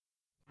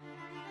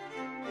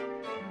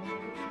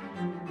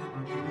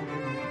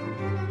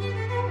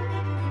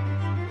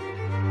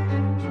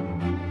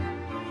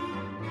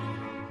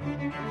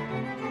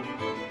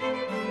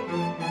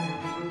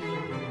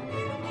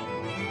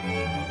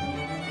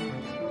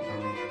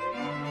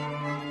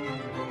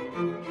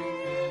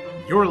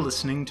You're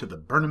listening to the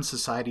Burnham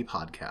Society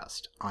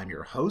podcast. I'm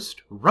your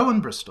host,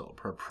 Rowan Bristol,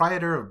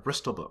 proprietor of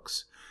Bristol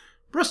Books.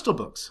 Bristol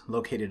Books,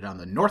 located on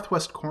the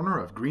northwest corner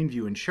of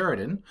Greenview and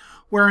Sheridan,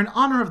 where in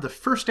honor of the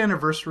first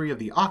anniversary of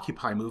the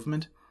Occupy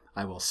movement,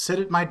 I will sit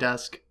at my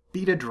desk,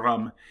 beat a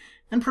drum,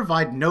 and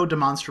provide no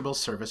demonstrable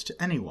service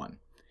to anyone.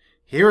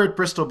 Here at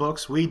Bristol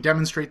Books, we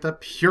demonstrate the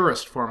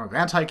purest form of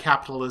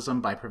anti-capitalism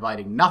by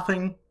providing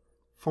nothing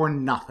for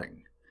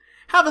nothing.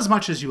 Have as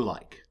much as you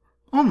like.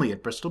 Only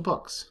at Bristol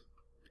Books.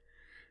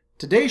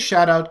 Today's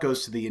shout-out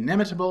goes to the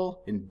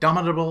inimitable,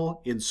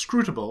 indomitable,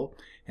 inscrutable,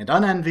 and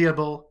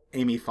unenviable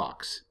Amy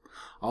Fox.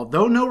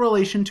 Although no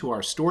relation to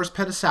our store's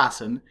pet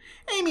assassin,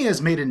 Amy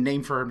has made a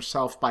name for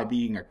herself by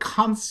being a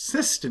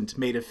consistent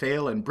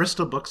maid-of-fail and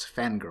Bristol Books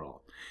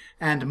fangirl.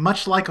 And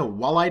much like a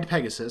wall-eyed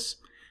Pegasus,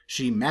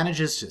 she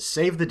manages to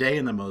save the day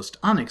in the most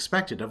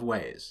unexpected of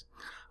ways.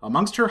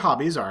 Amongst her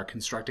hobbies are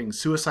constructing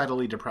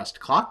suicidally depressed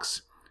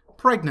clocks,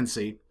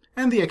 pregnancy,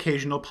 and the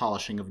occasional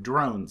polishing of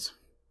drones.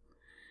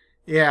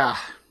 Yeah,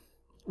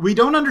 we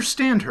don't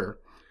understand her,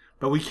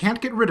 but we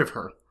can't get rid of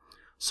her,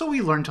 so we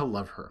learn to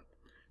love her.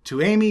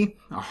 To Amy,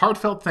 a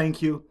heartfelt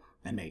thank you,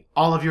 and may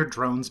all of your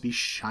drones be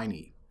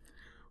shiny.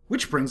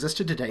 Which brings us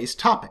to today's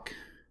topic,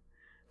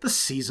 the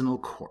seasonal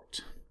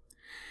court.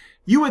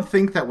 You would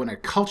think that when a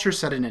culture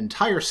set an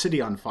entire city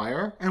on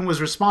fire and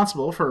was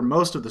responsible for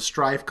most of the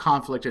strife,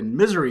 conflict, and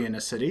misery in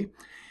a city,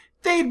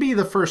 they'd be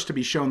the first to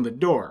be shown the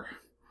door.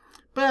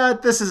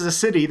 But this is a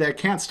city that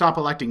can't stop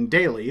electing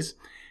dailies,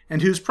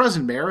 and whose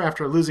present mayor,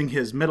 after losing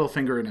his middle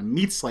finger in a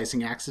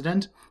meat-slicing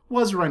accident,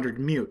 was rendered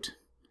mute.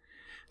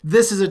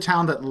 This is a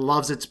town that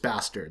loves its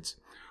bastards,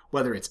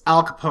 whether it's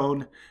Al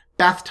Capone,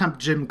 Bathtub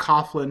Jim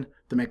Coughlin,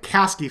 the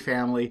McCaskey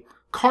family,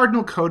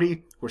 Cardinal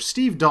Cody, or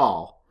Steve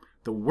Dahl.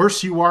 The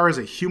worse you are as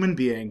a human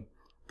being,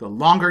 the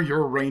longer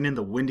your reign in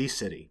the Windy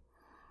City.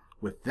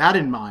 With that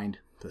in mind,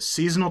 the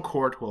seasonal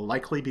court will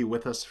likely be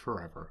with us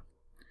forever.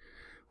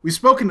 We've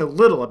spoken a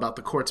little about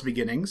the court's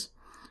beginnings,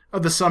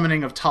 of the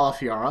summoning of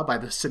Talafiara by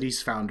the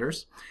city's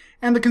founders,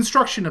 and the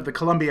construction of the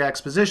Columbia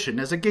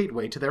Exposition as a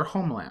gateway to their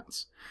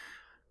homelands.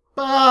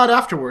 But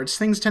afterwards,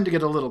 things tend to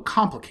get a little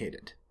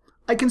complicated.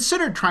 I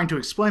considered trying to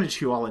explain it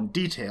to you all in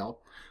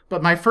detail,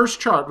 but my first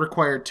chart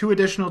required 2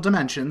 additional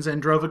dimensions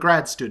and drove a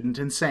grad student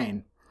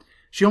insane.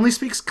 She only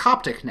speaks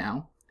Coptic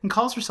now, and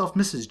calls herself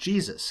Mrs.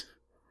 Jesus.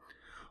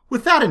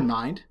 With that in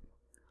mind,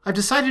 I've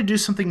decided to do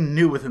something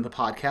new within the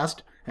podcast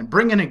and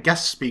bring in a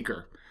guest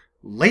speaker.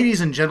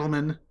 Ladies and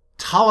gentlemen,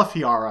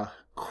 Talafiara,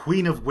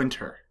 Queen of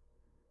Winter.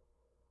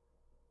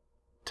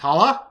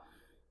 Tala?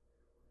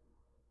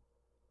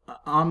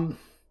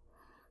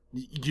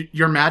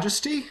 Your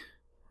Majesty?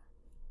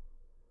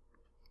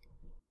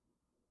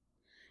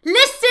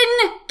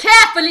 Listen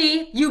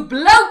carefully, you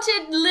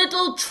bloated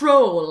little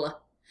troll.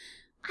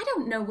 I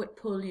don't know what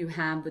pull you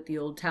have with the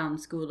Old Town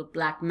School of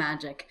Black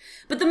Magic,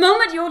 but the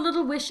moment your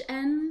little wish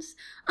ends,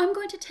 I'm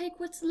going to take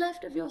what's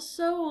left of your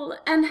soul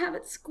and have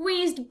it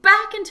squeezed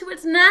back into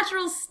its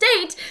natural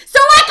state so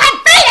I can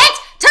feed it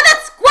to the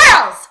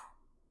squirrels!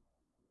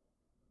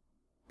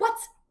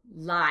 What's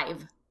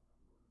live?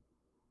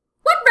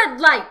 What red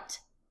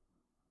light?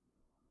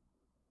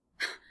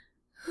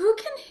 Who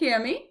can hear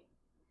me?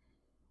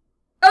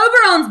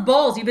 Oberon's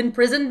balls, you've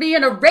imprisoned me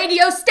in a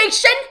radio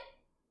station?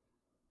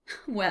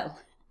 Well,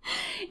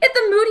 if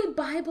the Moody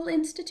Bible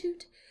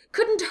Institute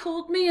couldn't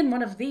hold me in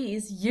one of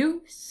these,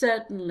 you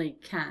certainly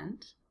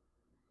can't.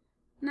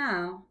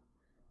 Now,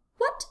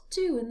 what to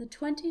do in the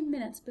 20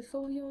 minutes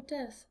before your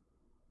death?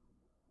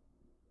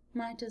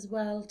 Might as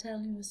well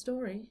tell you a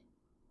story.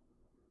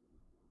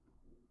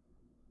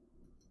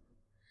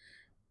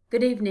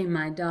 Good evening,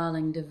 my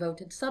darling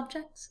devoted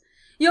subjects.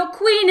 Your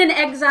queen in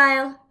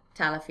exile,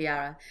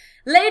 Talafiara,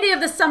 lady of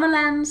the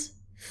Summerlands,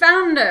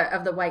 founder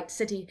of the White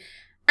City,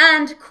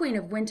 and Queen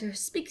of Winter,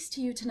 speaks to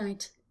you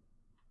tonight.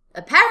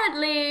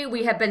 Apparently,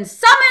 we have been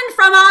summoned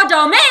from our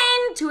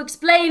domain to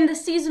explain the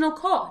seasonal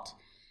court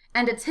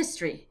and its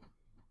history.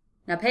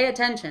 Now pay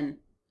attention.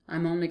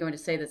 I'm only going to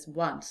say this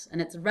once,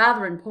 and it's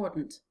rather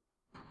important.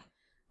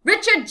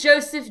 Richard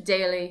Joseph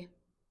Daly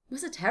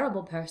was a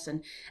terrible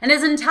person, and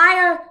his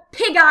entire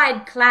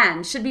pig-eyed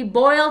clan should be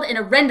boiled in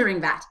a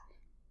rendering vat.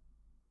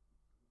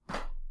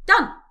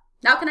 Done.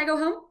 Now can I go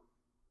home?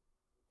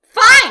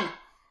 Fine!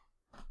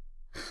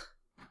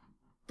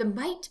 There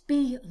might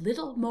be a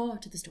little more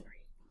to the story.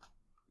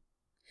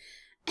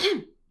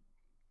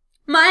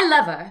 My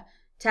lover,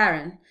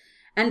 Taryn,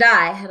 and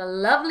I had a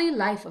lovely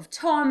life of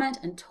torment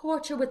and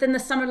torture within the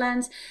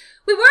Summerlands.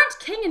 We weren't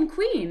king and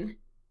queen.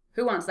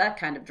 Who wants that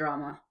kind of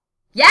drama?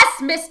 Yes,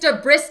 Mr.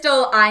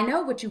 Bristol, I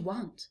know what you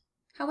want.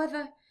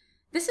 However,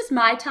 this is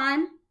my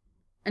time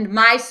and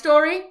my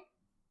story.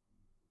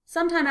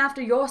 Sometime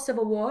after your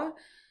Civil War,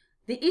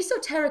 the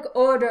esoteric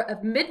order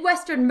of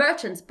Midwestern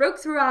merchants broke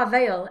through our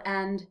veil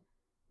and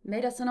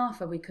made us an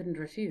offer we couldn't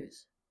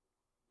refuse.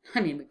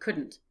 We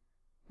couldn't.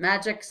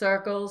 Magic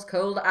circles,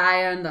 cold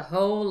iron, the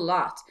whole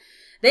lot.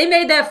 They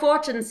made their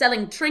fortune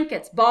selling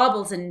trinkets,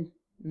 baubles, and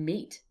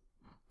meat,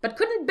 but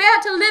couldn't bear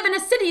to live in a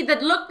city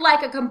that looked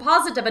like a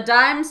composite of a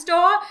dime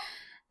store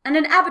and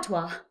an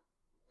abattoir.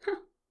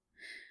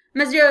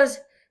 Messieurs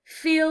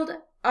Field,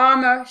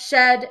 Armour,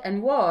 Shed,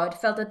 and Ward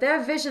felt that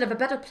their vision of a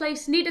better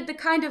place needed the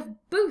kind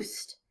of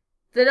boost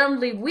that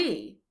only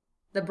we,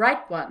 the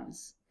bright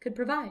ones, could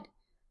provide.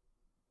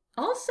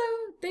 Also,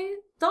 they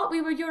thought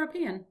we were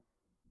European.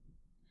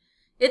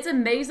 It's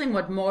amazing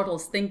what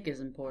mortals think is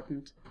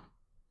important.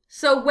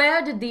 So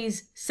where did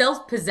these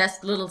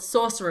self-possessed little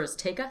sorcerers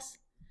take us?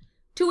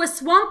 To a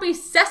swampy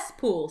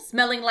cesspool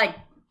smelling like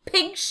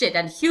pig shit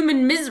and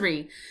human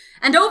misery,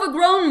 and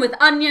overgrown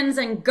with onions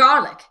and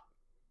garlic.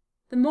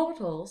 The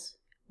mortals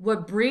were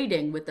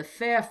breeding with the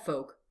fair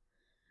folk,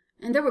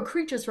 and there were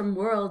creatures from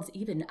worlds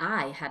even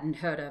I hadn't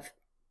heard of.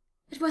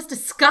 It was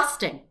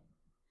disgusting.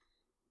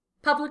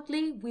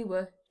 Publicly, we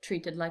were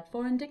treated like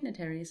foreign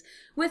dignitaries,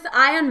 with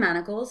iron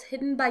manacles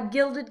hidden by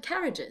gilded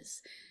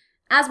carriages,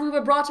 as we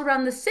were brought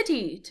around the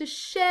city to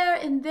share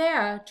in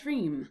their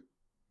dream.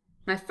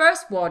 My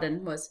first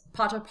warden was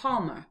Potter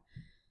Palmer.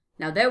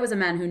 Now there was a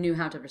man who knew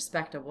how to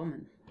respect a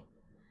woman.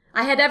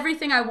 I had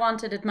everything I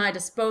wanted at my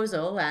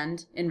disposal,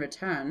 and, in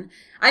return,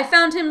 I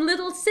found him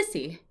little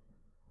Sissy.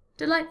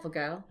 Delightful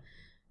girl,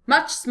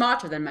 much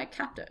smarter than my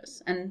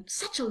captors, and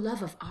such a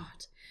love of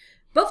art.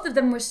 Both of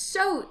them were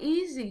so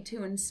easy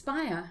to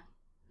inspire.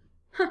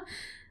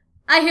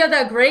 I hear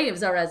their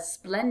graves are as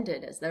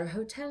splendid as their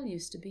hotel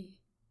used to be.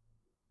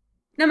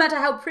 No matter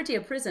how pretty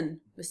a prison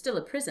was still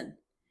a prison.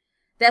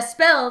 Their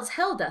spells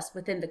held us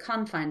within the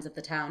confines of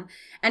the town,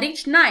 and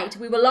each night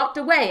we were locked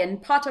away in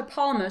Potter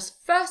Palmer's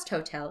first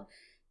hotel,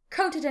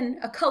 coated in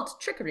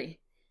occult trickery.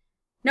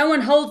 No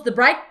one holds the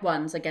bright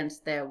ones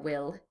against their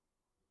will.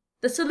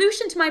 The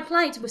solution to my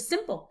plight was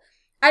simple.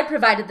 I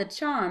provided the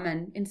charm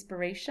and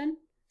inspiration,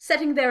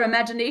 setting their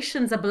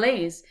imaginations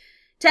ablaze.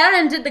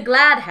 Taryn did the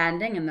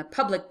glad-handing and the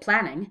public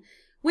planning.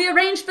 We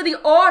arranged for the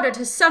order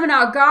to summon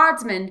our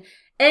guardsmen,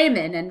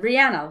 Eamon and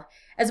Rhiannon,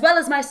 as well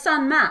as my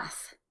son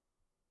Math.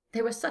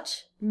 They were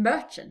such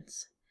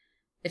merchants.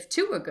 If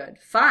 2 were good,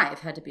 5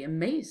 had to be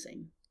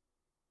amazing.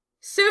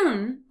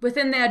 Soon,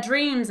 within their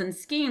dreams and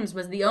schemes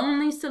was the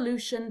only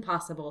solution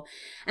possible,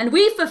 and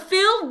we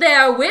fulfilled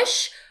their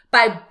wish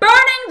by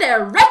burning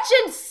their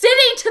wretched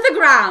city to the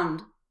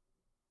ground.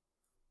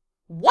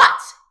 What?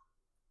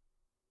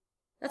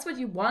 That's what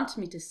you want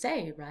me to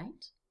say,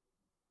 right?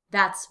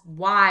 That's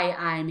why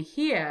I'm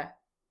here,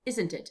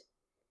 isn't it?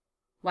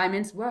 Why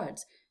mince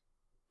words?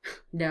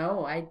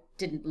 No, I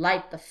didn't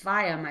light the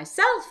fire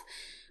myself,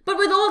 but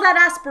with all that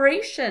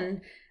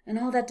aspiration and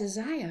all that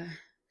desire,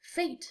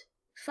 fate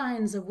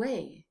finds a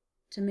way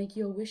to make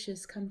your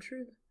wishes come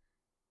true.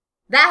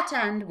 That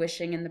and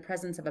wishing in the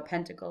presence of a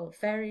pentacle of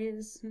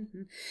fairies.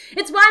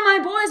 It's why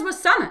my boys were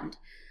summoned.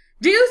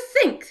 Do you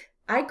think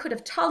I could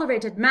have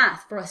tolerated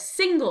Math for a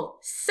single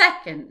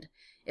second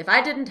if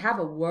I didn't have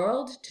a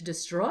world to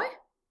destroy?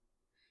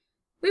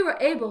 We were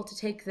able to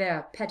take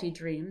their petty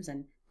dreams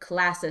and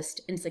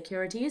classist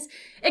insecurities,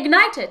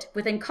 ignite it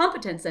with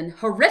incompetence and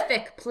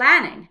horrific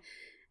planning,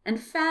 and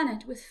fan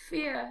it with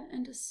fear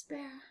and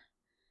despair.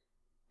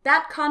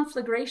 That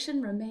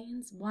conflagration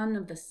remains one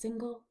of the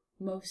single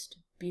most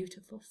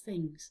beautiful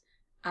things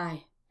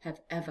I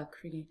have ever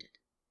created.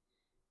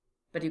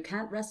 But you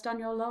can't rest on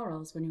your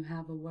laurels when you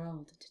have a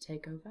world to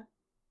take over.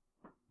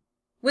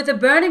 With the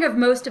burning of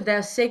most of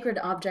their sacred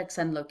objects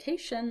and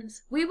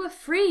locations, we were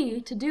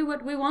free to do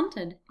what we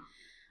wanted.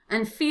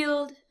 And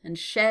Field and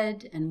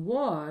Shed and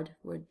Ward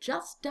were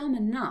just dumb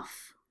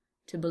enough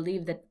to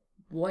believe that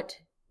what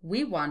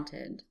we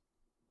wanted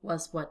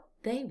was what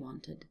they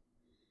wanted.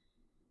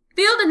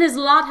 Field and his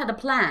lot had a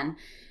plan,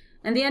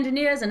 and the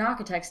engineers and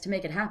architects to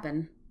make it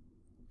happen.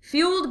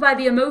 Fueled by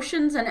the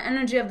emotions and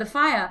energy of the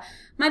fire,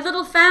 my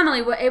little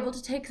family were able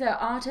to take their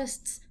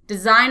artists,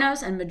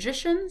 designers, and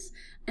magicians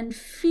and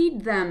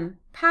feed them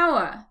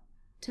power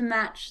to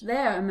match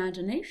their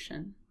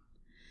imagination.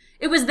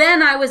 It was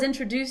then I was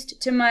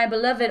introduced to my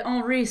beloved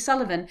Henri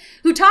Sullivan,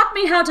 who taught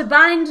me how to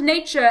bind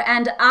nature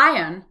and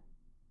iron.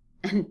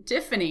 And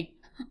Tiffany,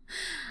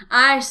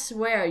 I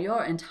swear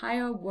your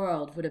entire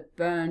world would have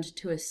burned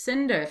to a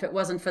cinder if it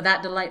wasn't for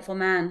that delightful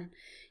man.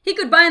 He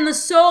could bind the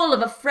soul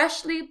of a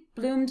freshly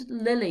bloomed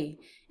lily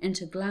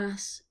into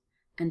glass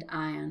and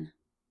iron.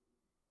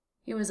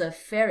 He was a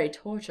fairy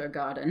torture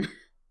garden.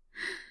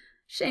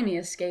 Shame he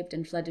escaped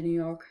and fled to New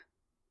York.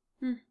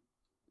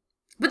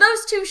 But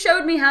those two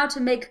showed me how to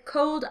make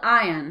cold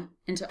iron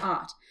into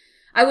art.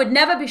 I would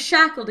never be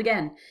shackled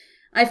again.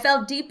 I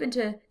fell deep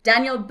into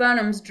Daniel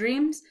Burnham's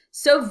dreams,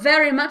 so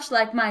very much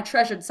like my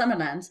treasured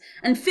Summerlands,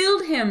 and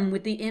filled him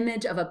with the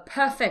image of a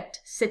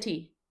perfect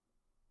city.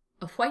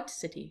 A white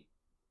city.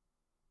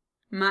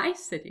 My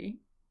city.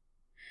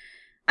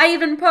 I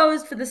even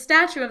posed for the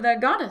statue of their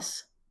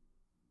goddess.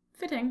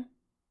 Fitting.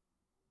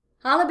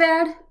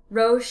 Holabird,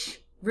 Roche,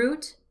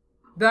 Root,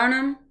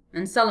 Burnham,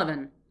 and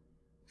Sullivan.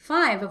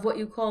 5 of what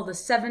you call the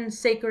 7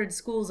 sacred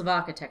schools of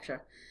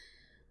architecture.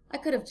 I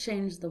could have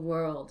changed the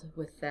world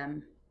with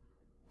them.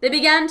 They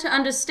began to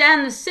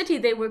understand the city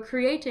they were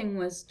creating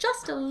was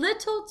just a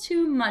little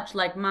too much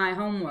like my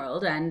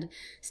homeworld and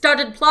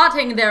started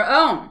plotting their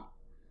own.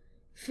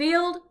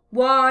 Field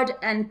Ward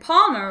and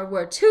Palmer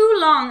were too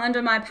long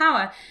under my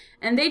power,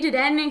 and they did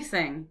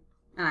anything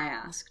I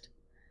asked.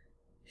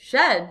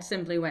 Shed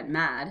simply went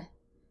mad.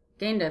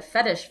 Gained a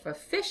fetish for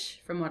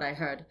fish, from what I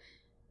heard.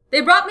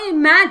 They brought me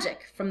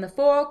magic from the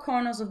four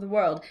corners of the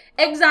world,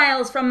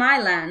 exiles from my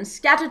land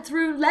scattered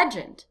through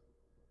legend.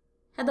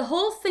 Had the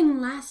whole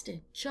thing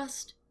lasted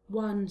just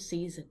one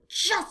season,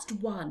 just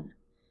one,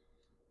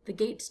 the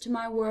gates to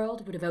my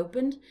world would have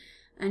opened,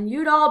 and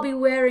you'd all be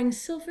wearing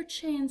silver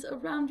chains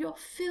around your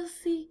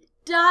filthy,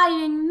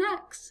 dying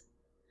necks.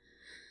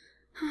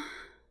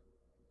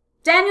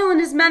 Daniel and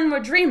his men were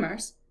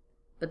dreamers,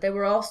 but they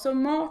were also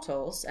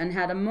mortals and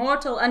had a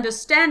mortal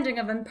understanding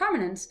of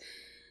impermanence.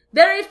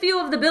 Very few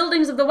of the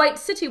buildings of the White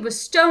City were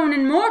stone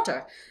and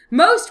mortar.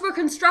 Most were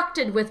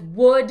constructed with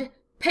wood,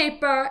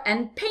 paper,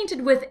 and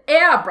painted with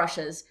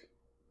airbrushes.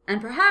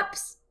 And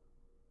perhaps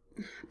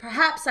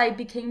I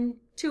became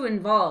too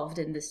involved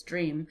in this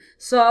dream,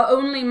 saw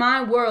only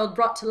my world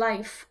brought to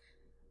life.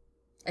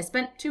 I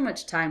spent too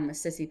much time with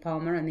Sissy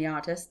Palmer and the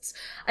artists.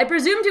 I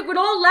presumed it would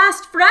all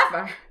last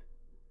forever.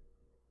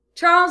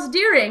 Charles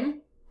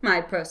Deering,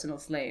 my personal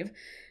slave,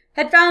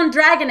 had found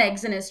dragon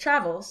eggs in his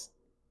travels.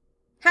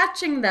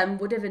 Hatching them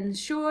would have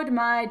ensured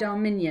my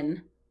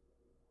dominion.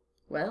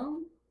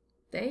 Well,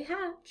 they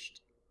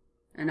hatched,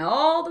 and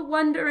all the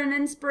wonder and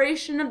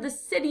inspiration of the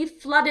city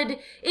flooded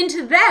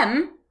into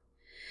them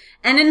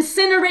and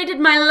incinerated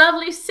my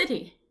lovely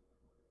city.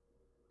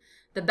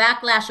 The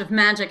backlash of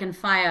magic and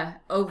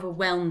fire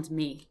overwhelmed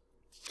me,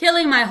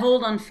 killing my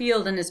hold on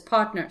Field and his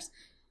partners.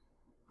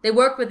 They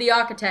worked with the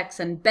architects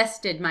and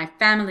bested my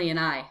family and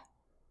I.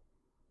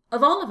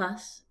 Of all of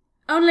us,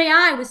 only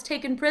I was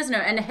taken prisoner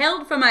and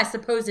held for my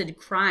supposed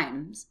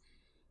crimes.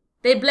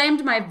 They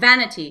blamed my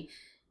vanity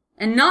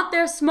and not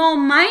their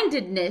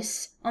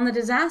small-mindedness on the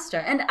disaster,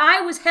 and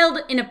I was held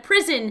in a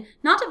prison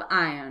not of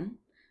iron,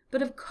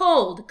 but of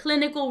cold,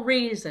 clinical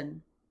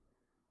reason.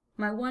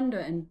 My wonder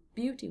and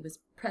beauty was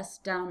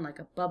pressed down like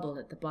a bubble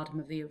at the bottom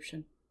of the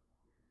ocean.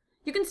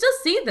 You can still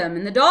see them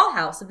in the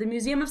dollhouse of the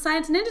Museum of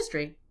Science and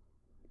Industry.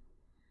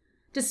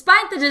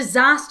 Despite the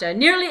disaster,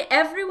 nearly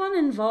everyone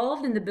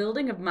involved in the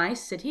building of my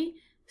city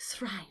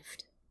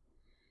thrived.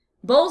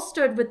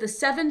 Bolstered with the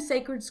 7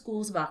 sacred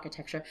schools of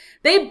architecture,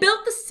 they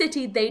built the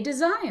city they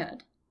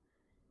desired.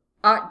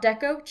 Art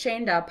Deco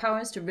chained our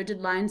powers to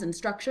rigid lines and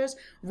structures.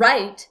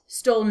 Right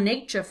stole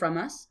nature from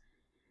us.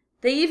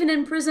 They even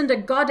imprisoned a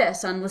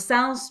goddess on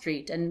LaSalle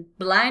Street and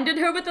blinded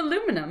her with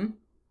aluminum.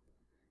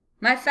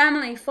 My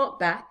family fought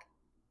back,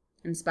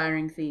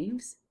 inspiring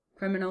thieves,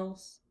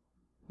 criminals,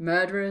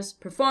 murderers,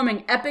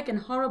 performing epic and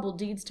horrible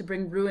deeds to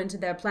bring ruin to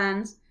their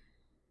plans.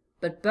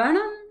 But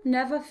Burnham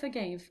never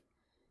forgave.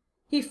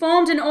 He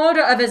formed an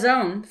order of his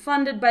own,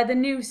 funded by the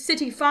new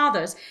city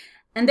fathers,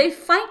 and they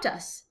fight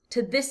us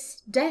to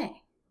this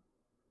day.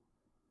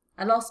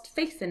 I lost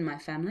faith in my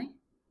family.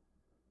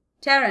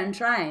 Taryn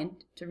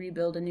tried to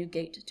rebuild a new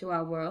gate to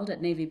our world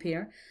at Navy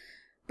Pier,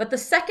 but the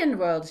second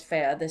World's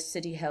Fair this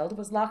city held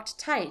was locked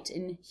tight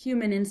in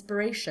human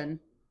inspiration.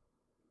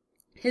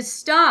 His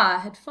star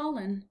had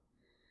fallen,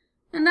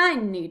 and I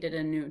needed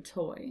a new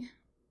toy.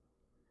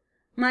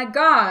 My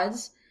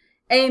guards,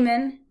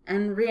 Eamon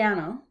and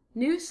Rhiannon,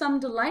 knew some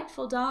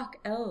delightful dark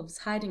elves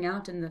hiding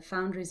out in the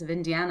foundries of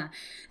Indiana.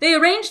 They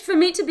arranged for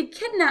me to be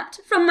kidnapped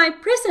from my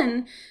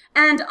prison,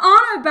 and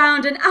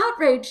honor-bound and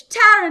outraged,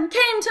 Taryn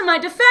came to my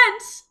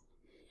defense.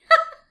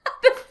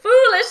 The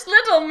foolish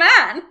little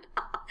man!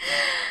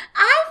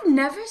 I've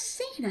never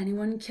seen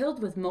anyone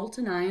killed with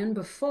molten iron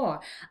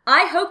before.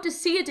 I hope to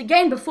see it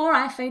again before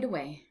I fade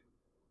away.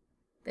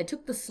 They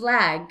took the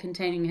slag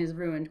containing his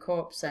ruined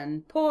corpse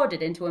and poured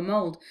it into a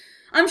mold.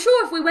 I'm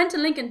sure if we went to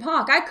Lincoln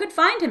Park, I could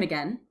find him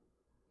again.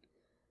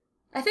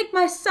 I think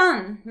my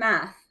son,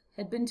 Math,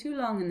 had been too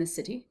long in the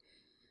city.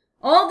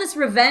 All this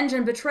revenge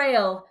and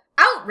betrayal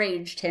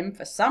outraged him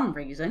for some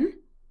reason.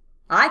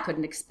 I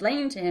couldn't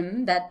explain to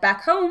him that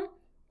back home,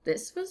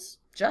 this was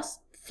just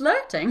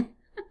flirting.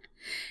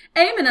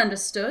 Eamon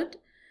understood,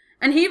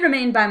 and he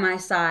remained by my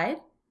side.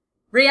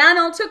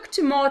 Rhiannon took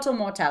to mortal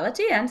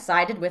mortality and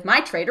sided with my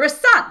traitorous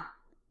son.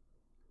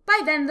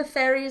 By then, the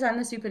fairies and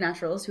the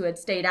supernaturals who had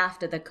stayed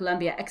after the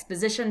Columbia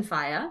Exposition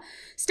fire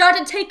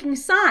started taking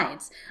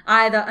sides,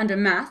 either under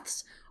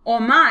Math's or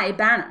my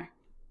banner.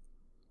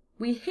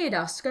 We hid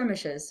our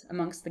skirmishes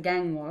amongst the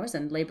gang wars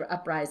and labor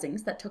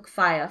uprisings that took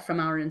fire from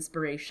our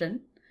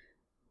inspiration.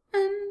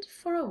 And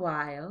for a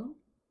while,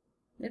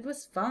 it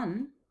was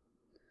fun.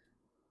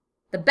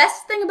 The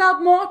best thing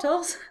about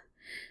mortals?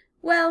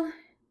 Well,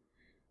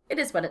 it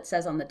is what it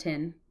says on the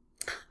tin.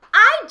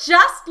 I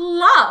just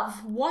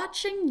love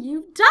watching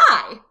you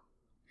die.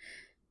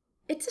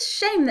 It's a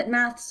shame that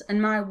Math's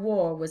and my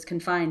war was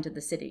confined to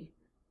the city.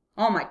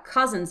 All my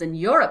cousins in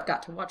Europe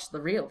got to watch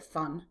the real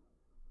fun.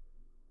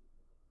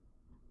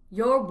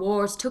 Your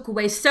wars took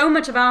away so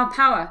much of our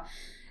power.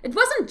 It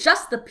wasn't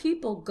just the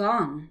people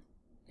gone.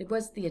 It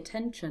was the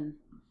attention.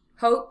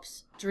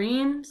 Hopes,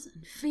 dreams,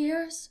 and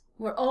fears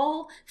were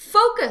all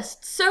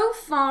focused so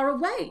far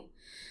away.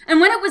 And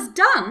when it was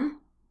done,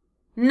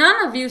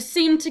 none of you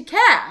seemed to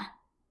care.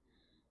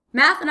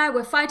 Math and I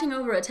were fighting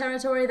over a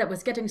territory that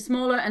was getting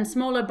smaller and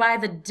smaller by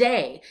the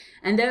day,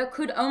 and there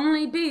could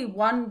only be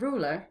one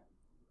ruler.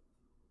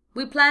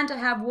 We planned to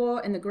have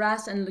war in the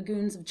grass and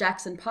lagoons of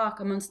Jackson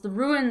Park amongst the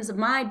ruins of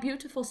my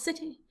beautiful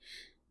city.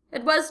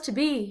 It was to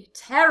be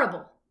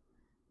terrible,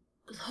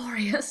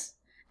 glorious,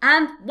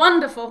 and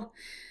wonderful.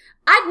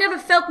 I'd never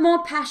felt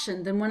more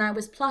passion than when I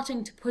was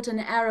plotting to put an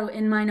arrow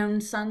in mine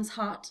own son's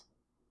heart.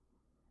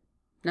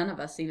 None of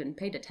us even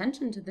paid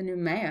attention to the new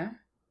mayor.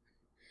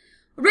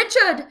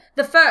 Richard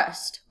I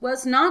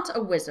was not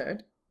a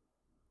wizard.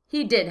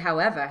 He did,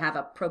 however, have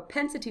a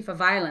propensity for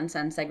violence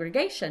and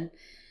segregation.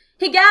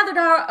 He gathered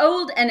our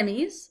old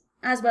enemies,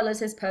 as well as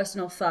his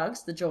personal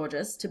thugs, the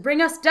Georges, to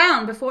bring us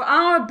down before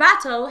our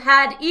battle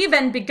had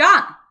even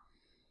begun.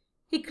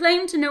 He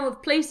claimed to know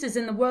of places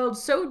in the world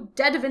so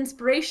dead of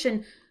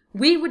inspiration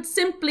we would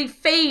simply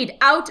fade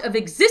out of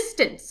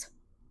existence.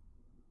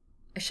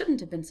 I shouldn't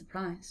have been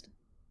surprised.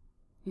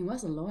 He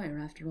was a lawyer,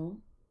 after all.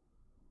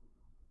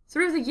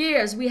 Through the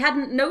years, we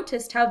hadn't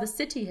noticed how the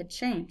city had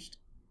changed.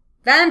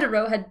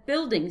 Vanderow had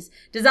buildings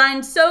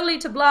designed solely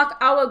to block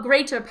our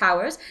greater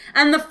powers,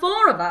 and the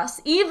four of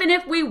us, even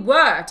if we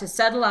were to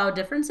settle our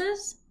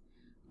differences,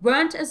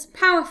 weren't as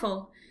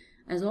powerful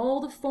as all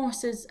the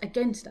forces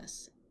against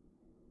us.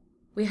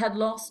 We had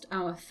lost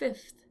our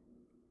fifth.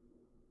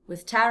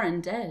 With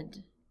Taran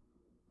dead,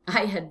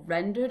 I had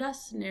rendered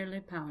us nearly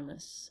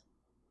powerless.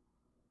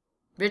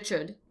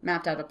 Richard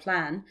mapped out a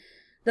plan.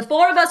 The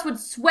four of us would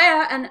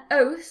swear an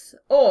oath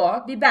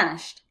or be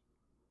banished.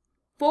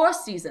 4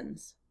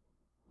 seasons,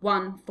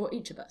 1 for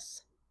each of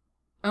us.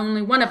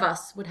 Only one of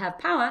us would have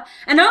power,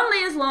 and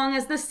only as long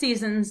as the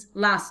seasons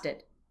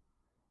lasted.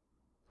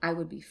 I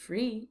would be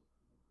free,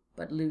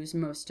 but lose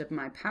most of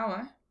my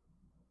power.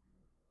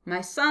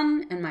 My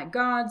son and my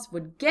guards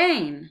would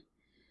gain,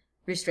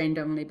 restrained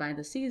only by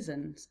the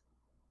seasons.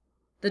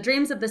 The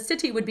dreams of the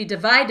city would be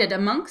divided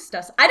amongst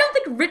us. I don't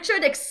think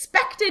Richard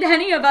expected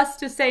any of us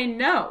to say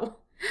no.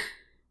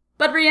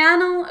 But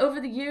Rhiannon, over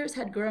the years,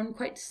 had grown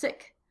quite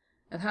sick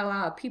of how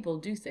our people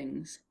do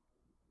things.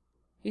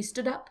 He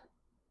stood up,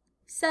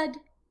 said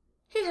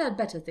he had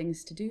better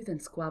things to do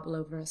than squabble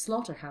over a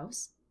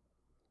slaughterhouse,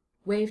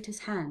 waved his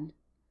hand,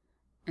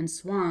 and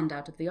swanned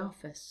out of the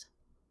office.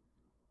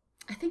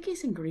 I think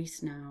he's in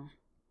Greece now.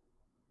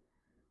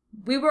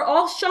 We were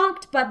all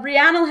shocked, but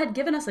Rhiannon had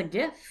given us a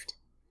gift.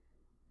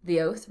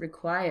 The oath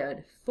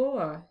required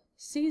 4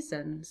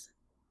 seasons.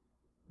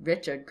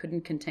 Richard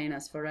couldn't contain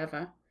us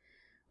forever.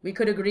 We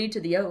could agree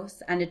to the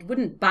oath, and it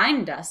wouldn't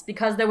bind us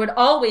because there would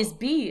always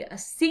be a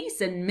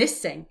season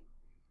missing.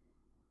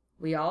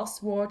 We all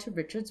swore to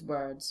Richard's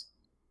words.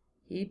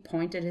 He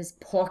pointed his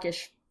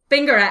porkish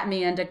finger at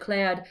me and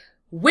declared,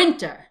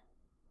 "Winter."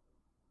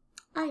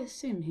 I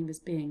assume he was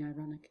being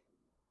ironic.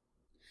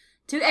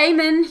 To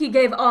Aemon he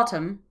gave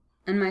autumn,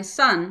 and my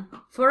son,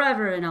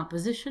 forever in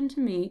opposition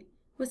to me,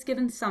 was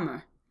given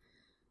summer.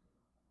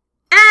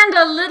 And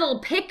a little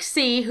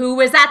pixie who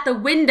was at the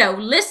window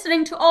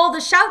listening to all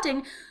the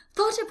shouting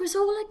thought it was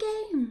all a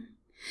game.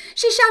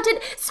 She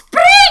shouted,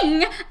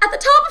 "Spring!" at the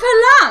top of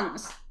her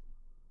lungs.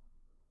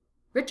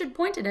 Richard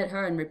pointed at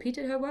her and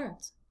repeated her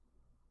words.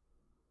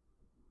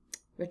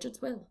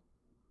 Richard's will.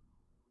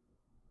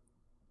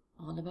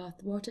 All of our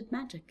thwarted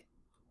magic.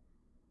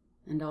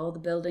 And all the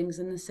buildings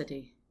in the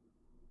city.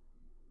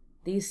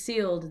 These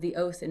sealed the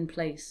oath in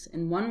place.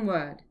 In one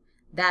word,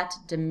 that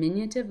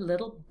diminutive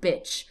little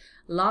bitch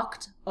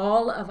locked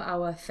all of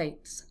our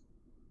fates.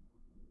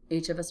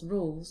 Each of us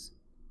rules,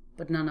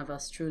 but none of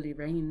us truly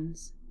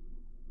reigns.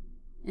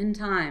 In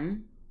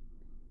time,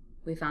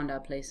 we found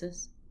our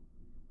places.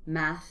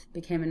 Math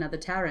became another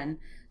Taran,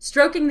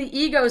 stroking the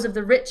egos of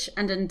the rich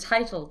and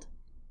entitled.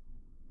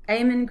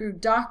 Aemon grew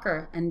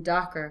darker and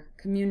darker,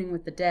 communing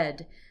with the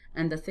dead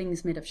and the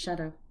things made of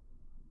shadow.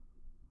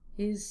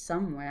 He's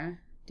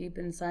somewhere deep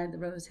inside the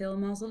Rose Hill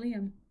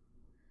Mausoleum.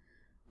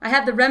 I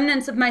have the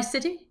remnants of my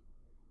city,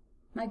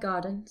 my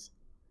gardens,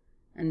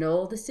 and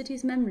all the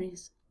city's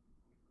memories.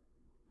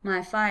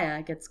 My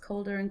fire gets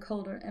colder and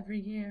colder every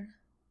year.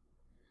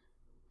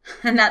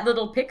 And that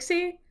little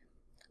pixie?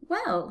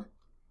 Well,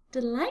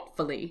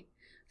 delightfully,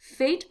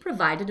 fate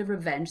provided a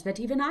revenge that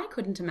even I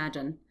couldn't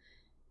imagine.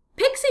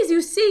 Pixies,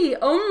 you see,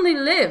 only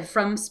live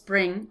from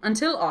spring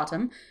until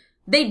autumn.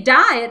 They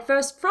die at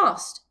first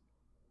frost.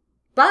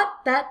 But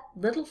that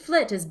little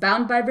flit is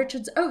bound by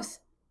Richard's oath.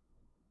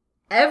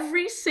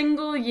 Every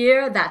single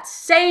year that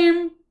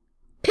same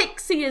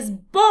pixie is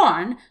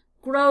born,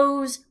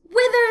 grows,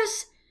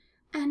 withers,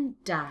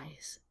 and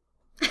dies.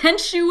 And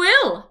she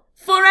will,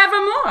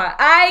 forevermore.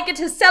 I get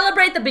to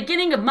celebrate the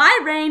beginning of my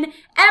reign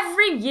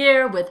every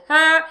year with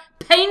her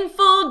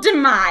painful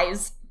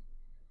demise.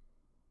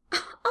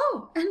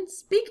 Oh, and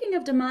speaking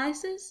of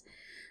demises,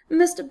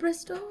 Mr.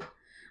 Bristol,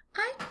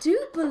 I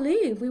do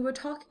believe we were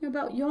talking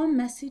about your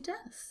messy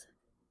death.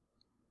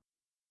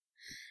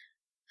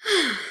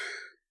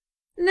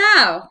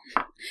 Now,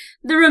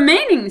 the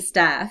remaining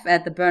staff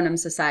at the Burnham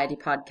Society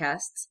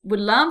podcasts would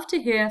love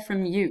to hear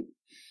from you.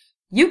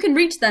 You can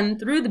reach them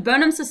through the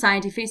Burnham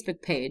Society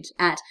Facebook page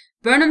at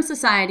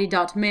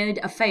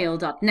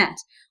burnhamsociety.madeafail.net,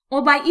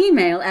 or by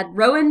email at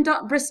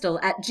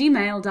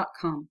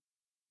rowan.bristol@gmail.com.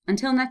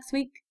 Until next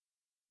week,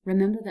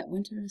 remember that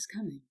winter is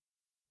coming.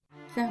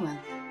 Farewell.